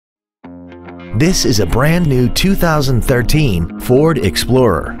This is a brand new 2013 Ford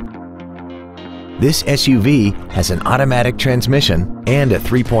Explorer. This SUV has an automatic transmission and a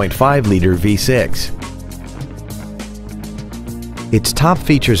 3.5-liter V6. Its top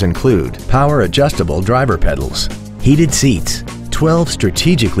features include power-adjustable driver pedals, heated seats, 12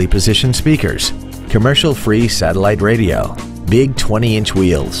 strategically positioned speakers, commercial-free satellite radio, big 20-inch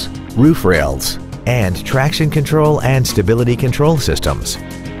wheels, roof rails, and traction control and stability control systems.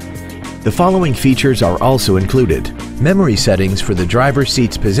 The following features are also included: memory settings for the driver's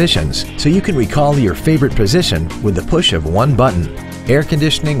seat's positions so you can recall your favorite position with the push of one button, air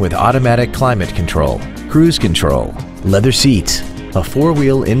conditioning with automatic climate control, cruise control, leather seats, a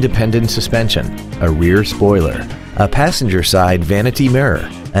four-wheel independent suspension, a rear spoiler, a passenger side vanity mirror,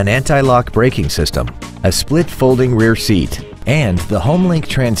 an anti-lock braking system, a split folding rear seat, and the HomeLink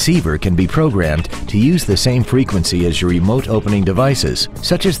transceiver can be programmed to use the same frequency as your remote opening devices,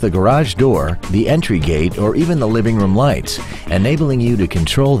 such as the garage door, the entry gate, or even the living room lights, enabling you to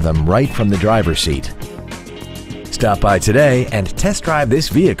control them right from the driver's seat. Stop by today and test drive this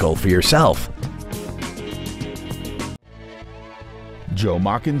vehicle for yourself. Joe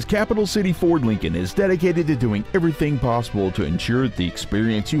Machens Capital City Ford Lincoln is dedicated to doing everything possible to ensure that the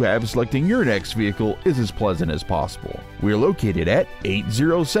experience you have selecting your next vehicle is as pleasant as possible. We are located at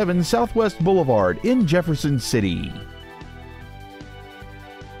 807 Southwest Boulevard in Jefferson City.